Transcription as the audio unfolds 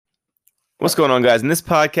What's going on, guys? In this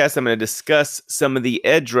podcast, I'm going to discuss some of the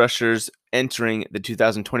edge rushers entering the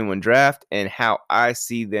 2021 draft and how I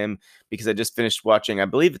see them, because I just finished watching, I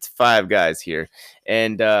believe it's 5 guys here,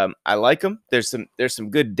 and I like them. There's some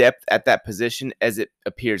good depth at that position, as it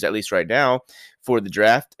appears, at least right now, for the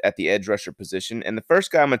draft at the edge rusher position. And the first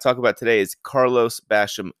guy I'm going to talk about today is Carlos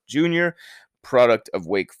Basham Jr., product of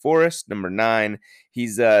Wake Forest, number 9.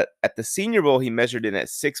 He's at the Senior Bowl. He measured in at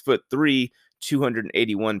 6'3",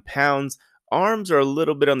 281 pounds. Arms are a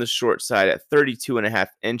little bit on the short side at 32.5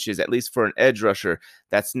 inches, at least for an edge rusher.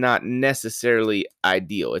 That's not necessarily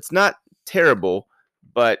ideal. It's not terrible,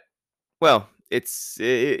 but, well, it's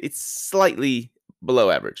slightly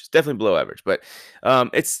below average. It's definitely below average. But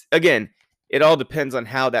it's, again, it all depends on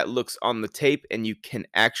how that looks on the tape, and you can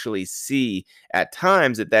actually see at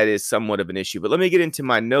times that is somewhat of an issue. But let me get into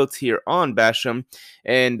my notes here on Basham.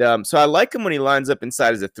 And so I like him when he lines up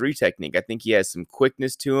inside as a 3 technique. I think he has some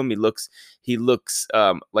quickness to him. He looks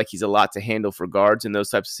like he's a lot to handle for guards in those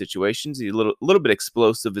types of situations. He's a little bit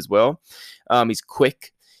explosive as well. He's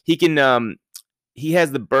quick. He can he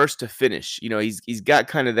has the burst to finish. You know, he's got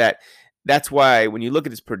kind of that. That's why when you look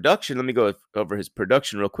at his production, let me go over his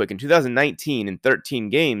production real quick. In 2019, in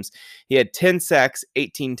 13 games, he had 10 sacks,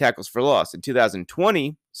 18 tackles for loss. In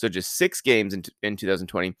 2020, so just 6 games in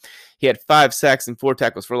 2020, he had 5 sacks and 4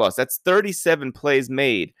 tackles for loss. That's 37 plays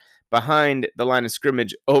made behind the line of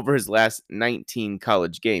scrimmage over his last 19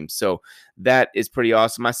 college games. So that is pretty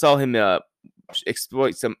awesome. I saw him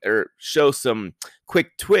show some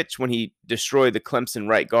quick twitch when he destroyed the Clemson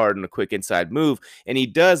right guard in a quick inside move, and he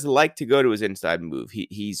does like to go to his inside move.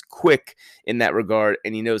 He's quick in that regard,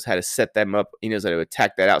 and he knows how to set them up. He knows how to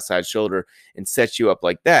attack that outside shoulder and set you up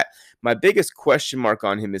like that. My biggest question mark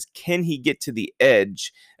on him is, can he get to the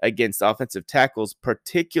edge against offensive tackles,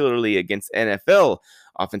 particularly against NFL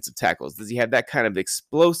offensive tackles? Does he have that kind of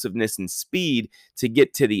explosiveness and speed to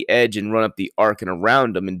get to the edge and run up the arc and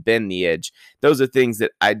around them and bend the edge? Those are things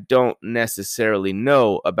that I don't necessarily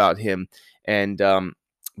know about him. And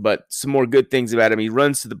but some more good things about him: he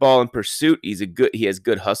runs to the ball in pursuit. He has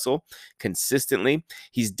good hustle consistently.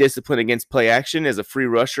 He's disciplined against play action. As a free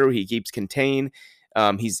rusher, he keeps contained.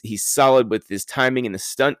 He's solid with his timing in the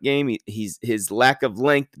stunt game. His lack of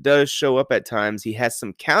length does show up at times. He has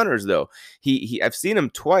some counters though. I've seen him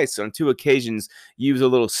twice on 2 occasions use a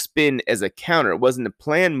little spin as a counter. It wasn't a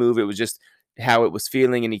planned move. It was just how it was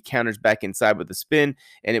feeling, and he counters back inside with a spin,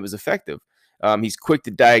 and it was effective. He's quick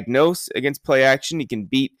to diagnose against play action. He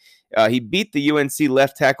beat the UNC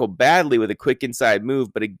left tackle badly with a quick inside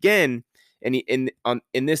move, but again, and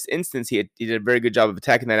in this instance, he did a very good job of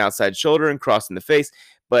attacking that outside shoulder and crossing the face.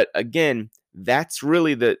 But again, that's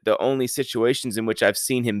really the only situations in which I've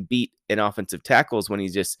seen him beat an offensive tackles, when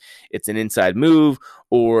it's an inside move,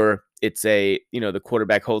 or it's the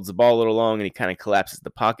quarterback holds the ball a little long and he kind of collapses the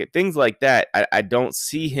pocket. Things like that. I don't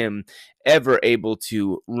see him ever able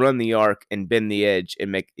to run the arc and bend the edge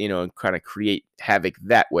and make, and kind of create havoc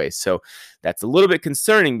that way. So that's a little bit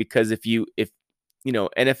concerning, because if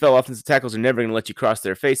NFL offensive tackles are never going to let you cross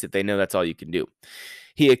their face if they know that's all you can do.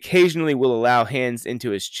 He occasionally will allow hands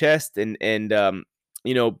into his chest, and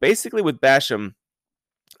basically with Basham,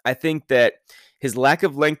 I think that his lack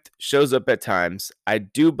of length shows up at times. I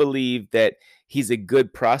do believe that he's a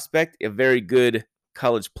good prospect, a very good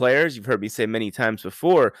college player. You've heard me say many times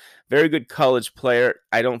before, very good college player.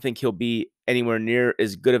 I don't think he'll be anywhere near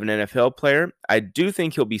as good of an NFL player. I do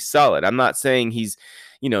think he'll be solid. I'm not saying he's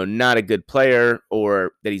not a good player,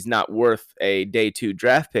 or that he's not worth a day 2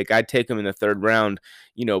 draft pick. I'd take him in the 3rd round,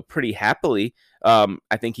 pretty happily.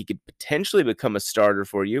 I think he could potentially become a starter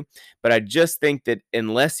for you, but I just think that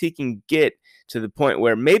unless he can get to the point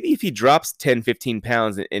where maybe if he drops 10, 15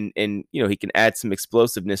 pounds and he can add some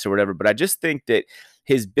explosiveness or whatever, but I just think that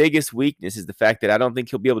his biggest weakness is the fact that I don't think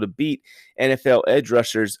he'll be able to beat NFL edge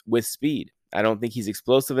rushers with speed. I don't think he's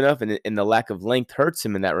explosive enough, and the lack of length hurts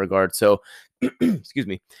him in that regard. So, excuse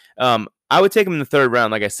me. I would take him in the 3rd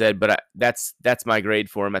round, like I said, but that's my grade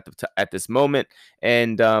for him at this moment,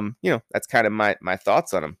 and that's kind of my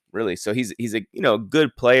thoughts on him, really. So he's a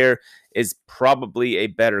good player, is probably a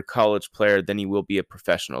better college player than he will be a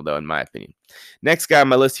professional, though, in my opinion. Next guy on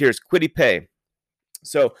my list here is Kwity Paye.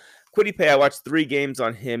 So Kwity Paye, I watched 3 games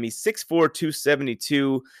on him. He's 6'4",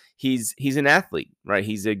 272. He's an athlete, right?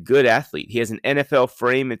 He's a good athlete. He has an NFL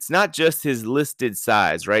frame. It's not just his listed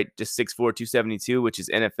size, right? Just 6'4", 272, which is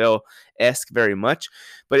NFL-esque very much.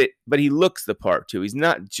 But he looks the part too. He's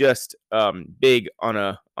not just big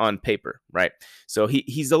on paper, right? So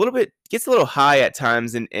he's gets a little high at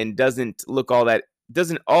times and doesn't look all that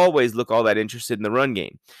doesn't always look all that interested in the run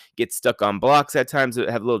game. Gets stuck on blocks at times, that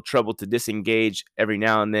have a little trouble to disengage every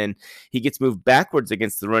now and then. He gets moved backwards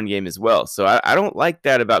against the run game as well. So I don't like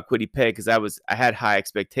that about Kwity Paye, because I had high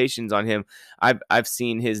expectations on him. I've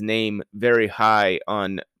seen his name very high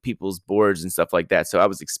on people's boards and stuff like that. So I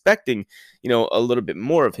was expecting, a little bit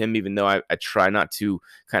more of him, even though I try not to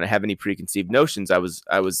kind of have any preconceived notions. I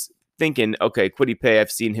was thinking, okay, Kwity Paye,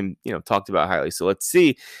 I've seen him, talked about highly. So let's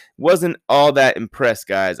see. Wasn't all that impressed,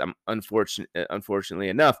 guys. I'm unfortunately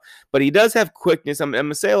enough, but he does have quickness. I'm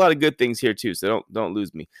gonna say a lot of good things here too, so don't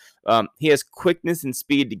lose me. He has quickness and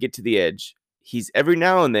speed to get to the edge. He's every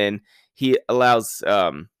now and then he allows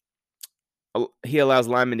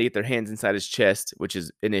linemen to get their hands inside his chest, which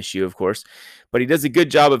is an issue, of course. But he does a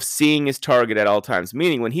good job of seeing his target at all times,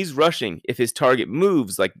 meaning when he's rushing, if his target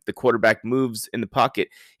moves, like the quarterback moves in the pocket,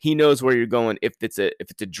 he knows where you're going. If it's a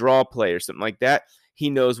draw play or something like that, he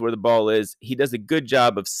knows where the ball is. He does a good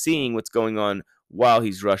job of seeing what's going on while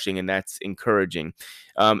he's rushing, and that's encouraging.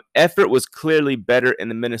 Effort was clearly better in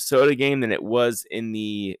the Minnesota game than it was in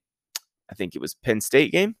I think it was Penn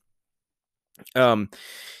State game.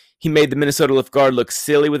 He made the Minnesota left guard look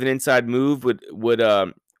silly with an inside move.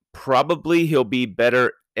 Probably he'll be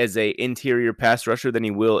better as a interior pass rusher than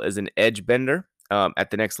he will as an edge bender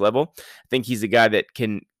at the next level. I think he's a guy that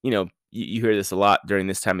can, you hear this a lot during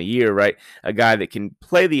this time of year, right? A guy that can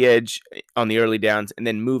play the edge on the early downs and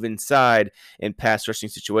then move inside in pass rushing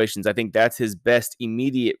situations. I think that's his best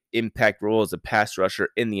immediate impact role as a pass rusher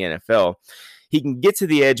in the NFL. He can get to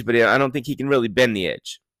the edge, but I don't think he can really bend the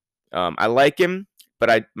edge. I like him,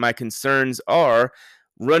 but my concerns are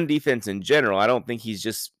run defense in general. I don't think he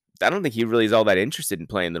really is all that interested in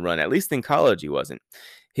playing the run. At least in college, he wasn't.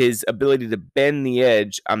 His ability to bend the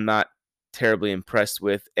edge, I'm not terribly impressed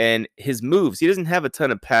with. And his moves, he doesn't have a ton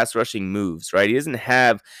of pass rushing moves, right? He doesn't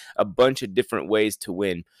have a bunch of different ways to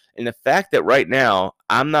win. And the fact that right now,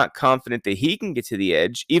 I'm not confident that he can get to the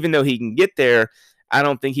edge, even though he can get there, I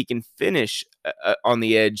don't think he can finish on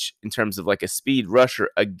the edge in terms of like a speed rusher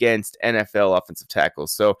against NFL offensive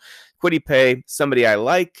tackles. So Kwity Paye, somebody I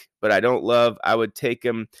like, but I don't love. I would take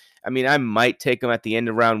him. I mean, I might take him at the end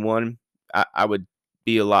of round one. I would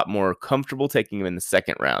be a lot more comfortable taking him in the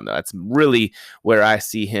second round, though. That's really where I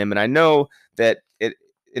see him. And I know that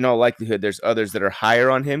in all likelihood, there's others that are higher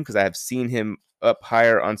on him because I have seen him up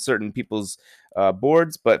higher on certain people's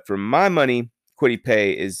boards. But for my money, Kwity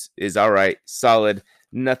Paye is all right, solid,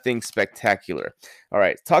 nothing spectacular. All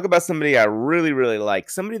right, talk about somebody I really, really like,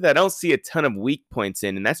 somebody that I don't see a ton of weak points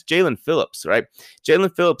in, and that's Jaelan Phillips, right?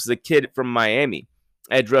 Jaelan Phillips is a kid from Miami.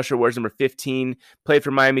 Edge rusher, wears number 15, played for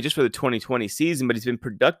Miami just for the 2020 season, but he's been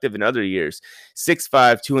productive in other years.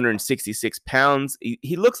 6'5", 266 pounds.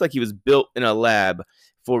 He looks like he was built in a lab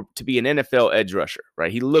to be an NFL edge rusher,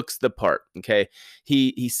 right? He looks the part, okay?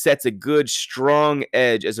 He sets a good, strong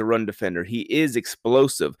edge as a run defender. He is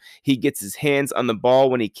explosive. He gets his hands on the ball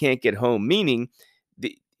when he can't get home, meaning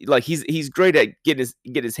he's great at get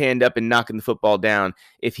his hand up and knocking the football down.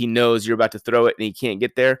 If he knows you're about to throw it and he can't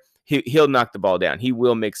get there, he'll knock the ball down. He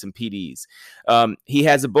will make some PDs. He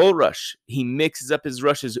has a bull rush. He mixes up his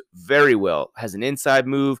rushes very well. Has an inside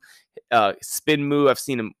move, spin move. I've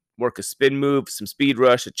seen him work a spin move, some speed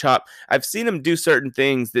rush, a chop. I've seen him do certain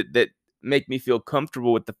things that make me feel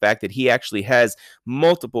comfortable with the fact that he actually has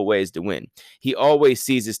multiple ways to win. He always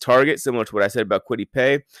sees his target, similar to what I said about Kwity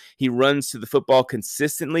Paye. He runs to the football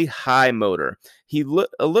consistently, high motor. He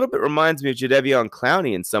a little bit reminds me of Jadeveon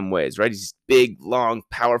Clowney in some ways, right? He's big, long,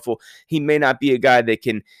 powerful. He may not be a guy that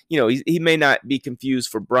can, he may not be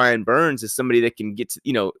confused for Brian Burns as somebody that can get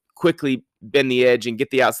to, quickly bend the edge and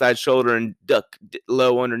get the outside shoulder and duck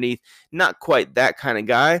low underneath. Not quite that kind of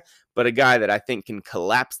guy, but a guy that I think can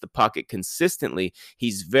collapse the pocket consistently.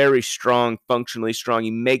 He's very strong, functionally strong.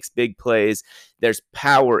 He makes big plays. There's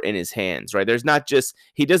power in his hands, right?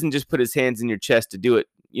 He doesn't just put his hands in your chest to do it,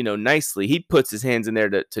 nicely. He puts his hands in there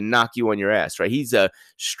to knock you on your ass, right? He's a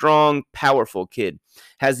strong, powerful kid.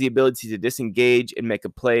 Has the ability to disengage and make a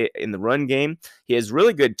play in the run game. He has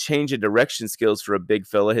really good change of direction skills for a big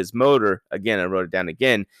fella. His motor, again, I wrote it down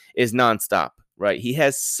again, is nonstop, right? He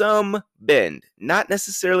has some bend, not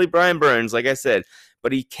necessarily Brian Burns, like I said,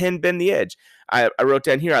 but he can bend the edge. I wrote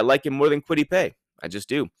down here, I like him more than Kwity Paye. I just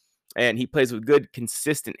do. And he plays with good,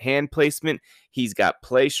 consistent hand placement. He's got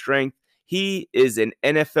play strength. He is an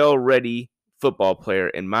NFL-ready football player,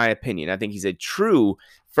 in my opinion. I think he's a true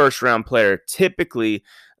first-round player. Typically,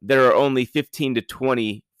 there are only 15 to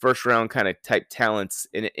 20 first round kind of type talents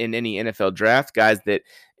in any NFL draft, guys that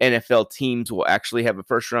NFL teams will actually have a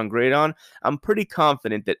first round grade on, I'm pretty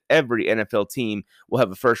confident that every NFL team will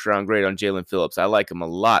have a first round grade on Jaelan Phillips. I like him a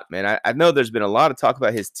lot, man. I know there's been a lot of talk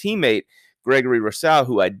about his teammate, Gregory Rousseau,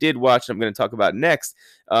 who I did watch, I'm going to talk about next.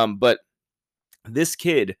 But this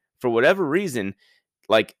kid, for whatever reason,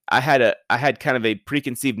 like I had kind of a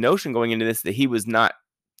preconceived notion going into this that he was not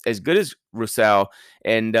as good as Rousseau.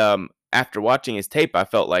 And after watching his tape, I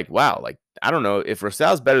felt like, wow, like I don't know if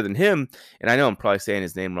Rousseau's better than him. And I know I'm probably saying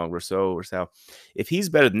his name wrong, Rousseau. If he's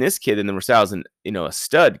better than this kid, then the Rousseau's a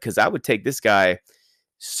stud, because I would take this guy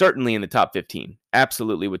certainly in the top 15.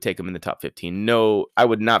 Absolutely would take him in the top 15. No, I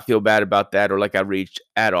would not feel bad about that or like I reached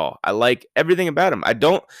at all. I like everything about him.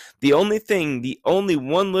 The only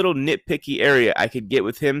one little nitpicky area I could get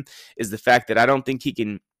with him is the fact that I don't think he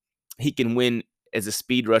can win as a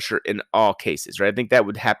speed rusher in all cases, right? I think that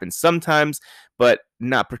would happen sometimes, but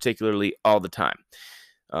not particularly all the time.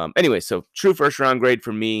 Anyway, so true first round grade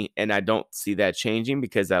for me, and I don't see that changing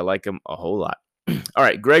because I like him a whole lot. All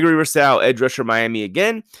right, Gregory Rousseau, edge rusher, Miami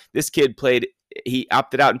again. This kid he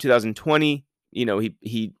opted out in 2020.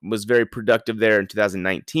 He was very productive there in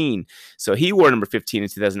 2019. So he wore number 15 in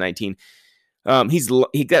 2019. He's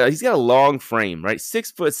got a long frame, right?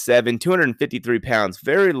 6'7", 253 pounds,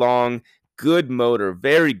 very long, good motor,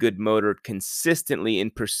 very good motor, consistently in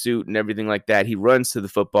pursuit and everything like that. He runs to the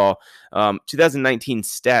football. 2019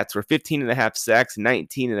 stats were 15.5 sacks,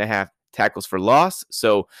 19.5 tackles for loss.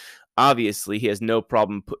 So obviously, he has no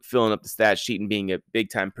problem filling up the stat sheet and being a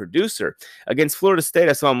big-time producer. Against Florida State,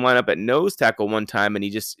 I saw him line up at nose tackle one time, and he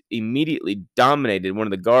just immediately dominated one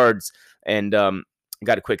of the guards and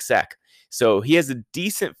got a quick sack. So he has a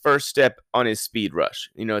decent first step on his speed rush.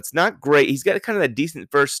 It's not great. He's got kind of a decent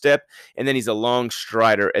first step, and then he's a long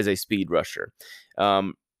strider as a speed rusher.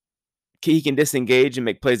 He can disengage and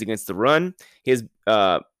make plays against the run.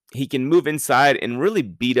 He can move inside and really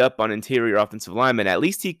beat up on interior offensive linemen. At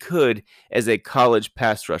least he could as a college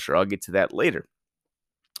pass rusher. I'll get to that later.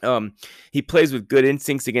 He plays with good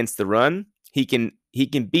instincts against the run. Can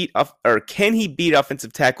he beat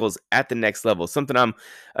offensive tackles at the next level? Something I'm,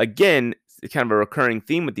 again, kind of a recurring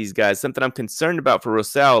theme with these guys, something I'm concerned about for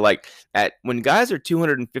Rousseau. Like when guys are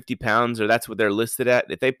 250 pounds, or that's what they're listed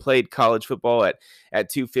at, if they played college football at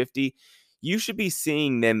 250, you should be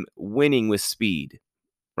seeing them winning with speed.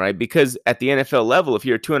 Right? Because at the NFL level, if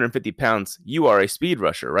you're 250 pounds, you are a speed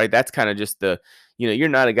rusher, right? That's kind of just you're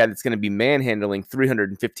not a guy that's going to be manhandling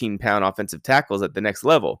 315-pound offensive tackles at the next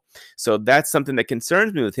level. So that's something that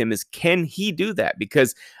concerns me with him is, can he do that?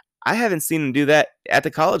 Because I haven't seen him do that at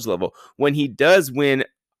the college level. When he does win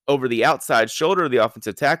over the outside shoulder of the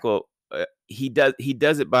offensive tackle, he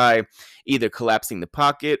does it by either collapsing the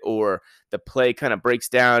pocket, or the play kind of breaks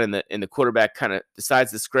down and the quarterback kind of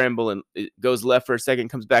decides to scramble and it goes left for a second,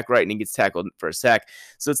 comes back right, and he gets tackled for a sack.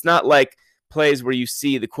 So it's not like plays where you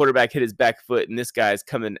see the quarterback hit his back foot and this guy's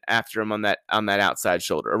coming after him on that outside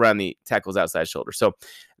shoulder, around the tackle's outside shoulder. So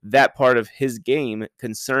that part of his game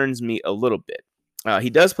concerns me a little bit. He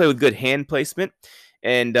does play with good hand placement.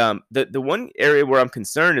 And the one area where I'm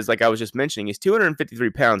concerned is, like I was just mentioning, he's 253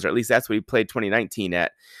 pounds, or at least that's what he played 2019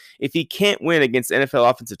 at. If he can't win against NFL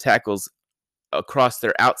offensive tackles across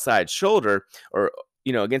their outside shoulder, or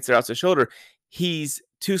against their outside shoulder, he's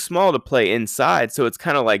too small to play inside. So it's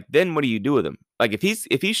kind of like, then what do you do with him? Like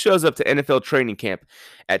if he shows up to NFL training camp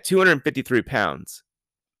at 253 pounds,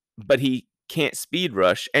 but he can't speed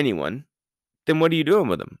rush anyone, then what are you doing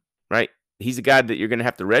with him, right? He's a guy that you're going to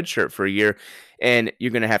have to redshirt for a year, and you're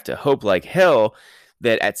going to have to hope like hell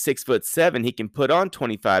that at 6'7" he can put on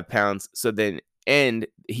 25 pounds. So then, and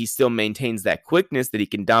he still maintains that quickness that he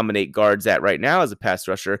can dominate guards at right now as a pass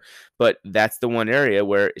rusher. But that's the one area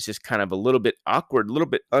where it's just kind of a little bit awkward, a little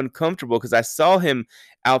bit uncomfortable, because I saw him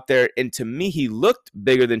out there, and to me, he looked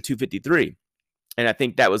bigger than 253. And I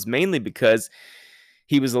think that was mainly because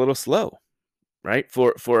he was a little slow, right?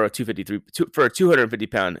 For a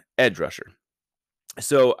 250-pound edge rusher.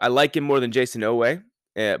 So I like him more than Jason Oweh,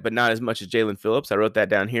 but not as much as Jaelan Phillips. I wrote that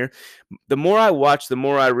down here. The more I watch, the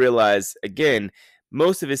more I realize, again,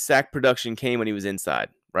 most of his sack production came when he was inside,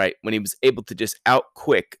 right? When he was able to just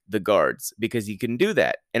out-quick the guards, because he can do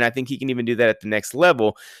that. And I think he can even do that at the next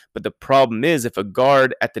level. But the problem is, if a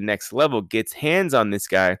guard at the next level gets hands on this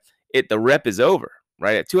guy, the rep is over,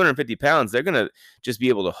 right? At 250 pounds, they're going to just be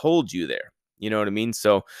able to hold you there. You know what I mean?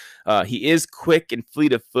 So he is quick and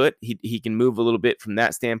fleet of foot. He can move a little bit from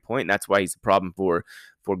that standpoint. And that's why he's a problem for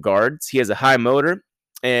guards. He has a high motor.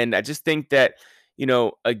 And I just think that,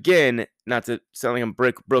 again, not to sound like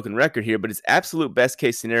I'm broken record here, but his absolute best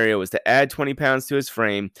case scenario is to add 20 pounds to his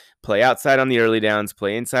frame, play outside on the early downs,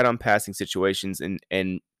 play inside on passing situations,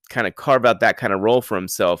 and kind of carve out that kind of role for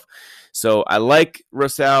himself. So I like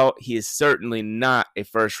Rosal. He is certainly not a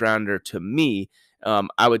first rounder to me.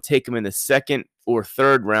 I would take him in the second or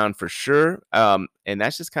third round for sure. And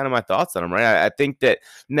that's just kind of my thoughts on him, right? I think that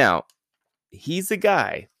now he's a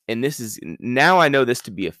guy, and this is now I know this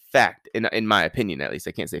to be a fact, in my opinion, at least.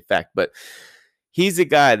 I can't say fact, but he's a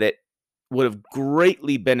guy that would have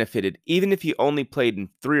greatly benefited even if he only played in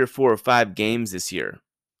 3 or 4 or 5 games this year,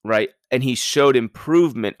 right? And he showed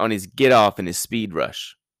improvement on his get off and his speed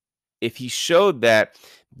rush. If he showed that,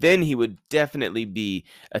 then he would definitely be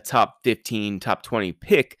a top 15, top 20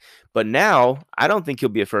 pick. But now, I don't think he'll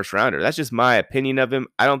be a first rounder. That's just my opinion of him.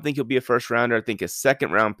 I don't think he'll be a first rounder. I think a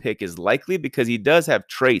second round pick is likely because he does have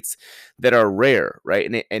traits that are rare,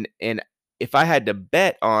 right? And if I had to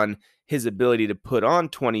bet on his ability to put on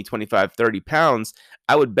 20, 25, 30 pounds,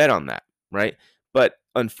 I would bet on that, right? But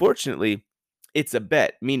unfortunately, it's a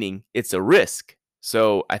bet, meaning it's a risk.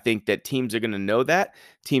 So I think that teams are going to know that.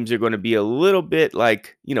 Teams are going to be a little bit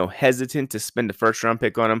hesitant to spend a first round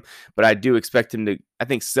pick on him. But I do expect him to. I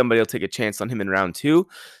think somebody will take a chance on him in round 2.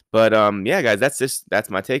 But yeah, guys, that's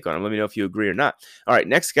my take on him. Let me know if you agree or not. All right,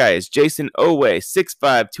 next guy is Jayson Oweh,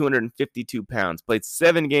 6'5", 252 pounds. Played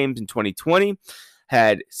 7 games in 2020.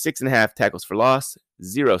 Had 6.5 tackles for loss,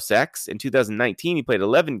 0 sacks. In 2019, he played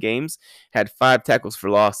 11 games, had 5 tackles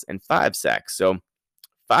for loss and 5 sacks. So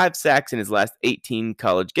 5 sacks in his last 18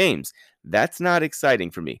 college games. That's not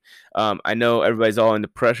exciting for me. I know everybody's all into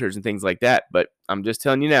pressures and things like that, but I'm just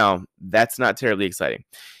telling you now, that's not terribly exciting.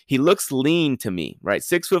 He looks lean to me, right?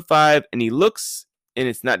 6'5", and he looks, and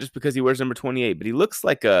it's not just because he wears number 28, but he looks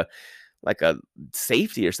like a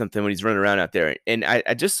safety or something when he's running around out there. And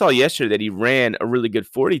I just saw yesterday that he ran a really good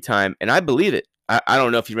 40 time, and I believe it. I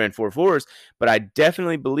don't know if he ran 4.4s, but I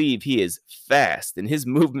definitely believe he is fast, and his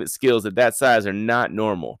movement skills at that size are not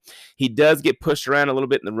normal. He does get pushed around a little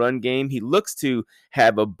bit in the run game. He looks to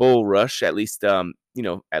have a bull rush, at least at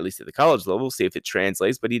the college level. We'll see if it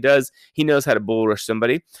translates, but he knows how to bull rush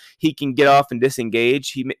somebody. He can get off and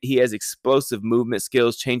disengage. He has explosive movement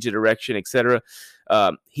skills, change of direction, etc.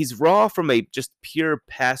 He's raw from a just pure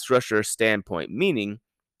pass rusher standpoint, meaning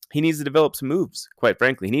he needs to develop some moves, quite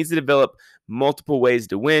frankly. He needs to develop multiple ways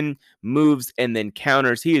to win, moves, and then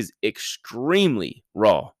counters. He is extremely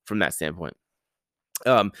raw from that standpoint.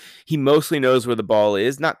 He mostly knows where the ball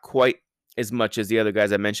is, not quite as much as the other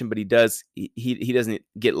guys I mentioned, but he doesn't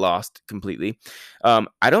get lost completely.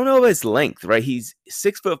 I don't know his length, right? He's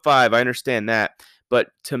 6'5". I understand that. But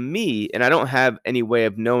to me, and I don't have any way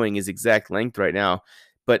of knowing his exact length right now,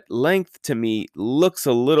 but length to me looks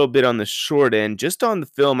a little bit on the short end. Just on the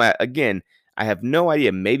film, again, I have no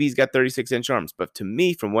idea. Maybe he's got 36-inch arms, but to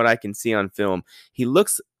me, from what I can see on film, he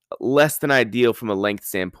looks less than ideal from a length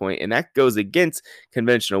standpoint, and that goes against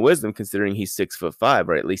conventional wisdom considering he's 6'5",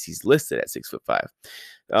 or at least he's listed at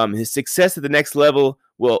 6'5". His success at the next level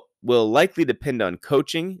will likely depend on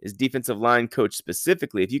coaching, his defensive line coach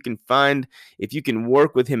specifically. If you can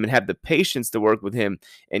work with him and have the patience to work with him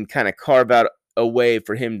and kind of carve out a way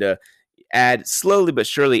for him to slowly but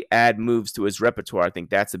surely add moves to his repertoire, I think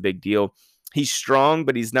that's a big deal. He's strong,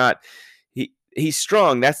 but he's not. He's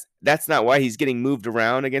strong. That's not why he's getting moved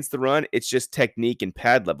around against the run. It's just technique and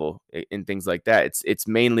pad level and things like that. It's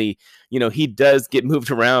mainly, he does get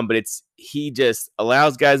moved around, but he just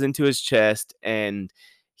allows guys into his chest, and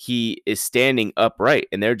he is standing upright,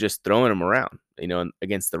 and they're just throwing him around,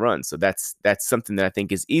 against the run. So that's something that I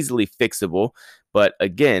think is easily fixable. But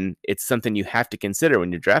again, it's something you have to consider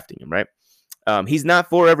when you're drafting him, right? He's not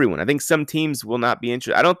for everyone. I think some teams will not be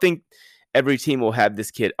interested. I don't think every team will have this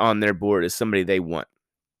kid on their board as somebody they want,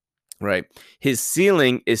 right? His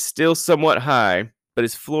ceiling is still somewhat high, but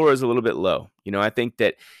his floor is a little bit low. I think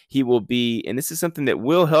that he will be, and this is something that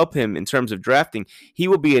will help him in terms of drafting, he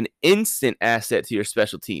will be an instant asset to your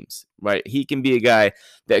special teams, right? He can be a guy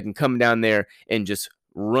that can come down there and just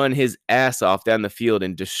run his ass off down the field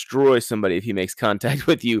and destroy somebody if he makes contact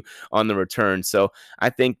with you on the return. So I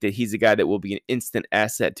think that he's a guy that will be an instant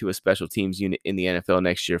asset to a special teams unit in the NFL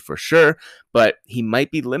next year for sure, but he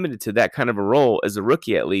might be limited to that kind of a role as a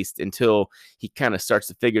rookie, at least until he kind of starts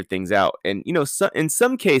to figure things out. And, in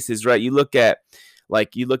some cases, right, you look at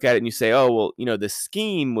it and you say, oh, well, the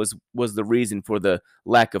scheme was the reason for the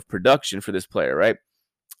lack of production for this player, right?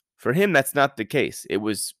 For him, that's not the case. It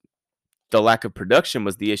was the lack of production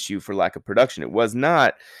was the issue for lack of production. It was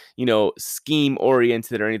not, scheme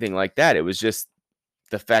oriented or anything like that. It was just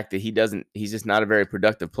the fact that he's just not a very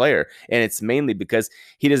productive player. And it's mainly because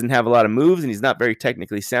he doesn't have a lot of moves and he's not very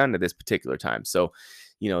technically sound at this particular time. So,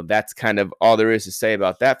 that's kind of all there is to say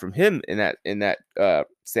about that from him in that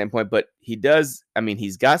standpoint. But he does, I mean,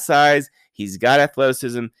 he's got size, he's got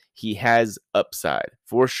athleticism, he has upside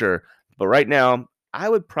for sure. But right now, I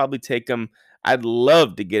would probably take him. I'd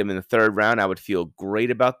love to get him in the third round. I would feel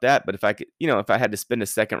great about that. But if I could, if I had to spend a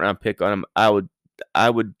second round pick on him, I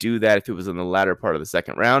would do that if it was in the latter part of the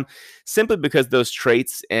second round, simply because those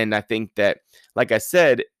traits. And I think that, like I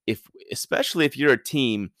said, especially if you're a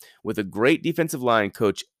team with a great defensive line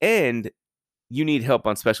coach and you need help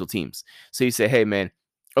on special teams. So you say, hey, man,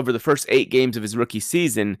 over the first 8 games of his rookie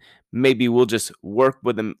season, maybe we'll just work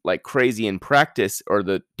with him like crazy in practice, or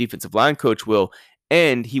the defensive line coach will,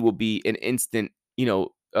 and he will be an instant,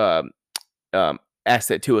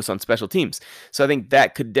 asset to us on special teams. So I think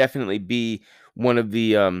that could definitely be one of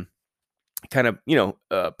the kind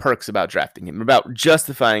of perks about drafting him, about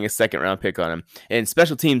justifying a second round pick on him. And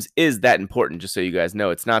special teams is that important, just so you guys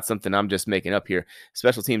know. It's not something I'm just making up here.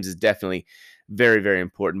 Special teams is definitely very, very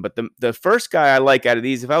important. But the first guy I like out of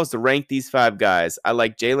these, if I was to rank these 5 guys, I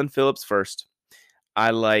like Jaelan Phillips first.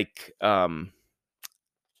 I like Greg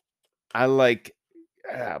Rousseau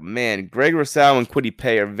and Kwity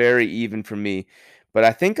Paye are very even for me. But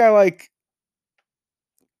I think I like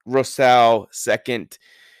Rousseau second,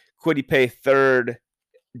 Kwity Paye third,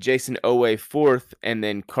 Jayson Oweh fourth, and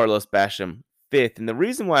then Carlos Basham fifth. And the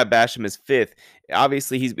reason why Basham is fifth,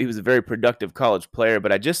 obviously he was a very productive college player,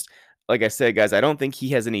 but like I said, guys, I don't think he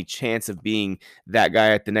has any chance of being that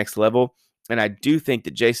guy at the next level. And I do think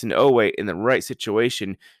that Jayson Oweh, in the right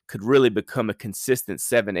situation, could really become a consistent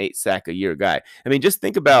 7-8 sack a year guy. I mean, just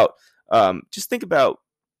think about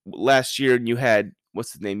last year, and you had,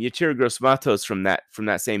 what's his name, Yetur Gross-Matos from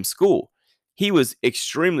that same school. He was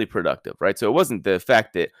extremely productive, right? So it wasn't the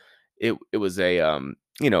fact that it was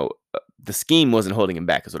the scheme wasn't holding him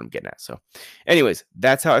back, is what I'm getting at. So anyways,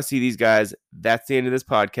 that's how I see these guys. That's the end of this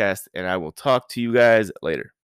podcast, and I will talk to you guys later.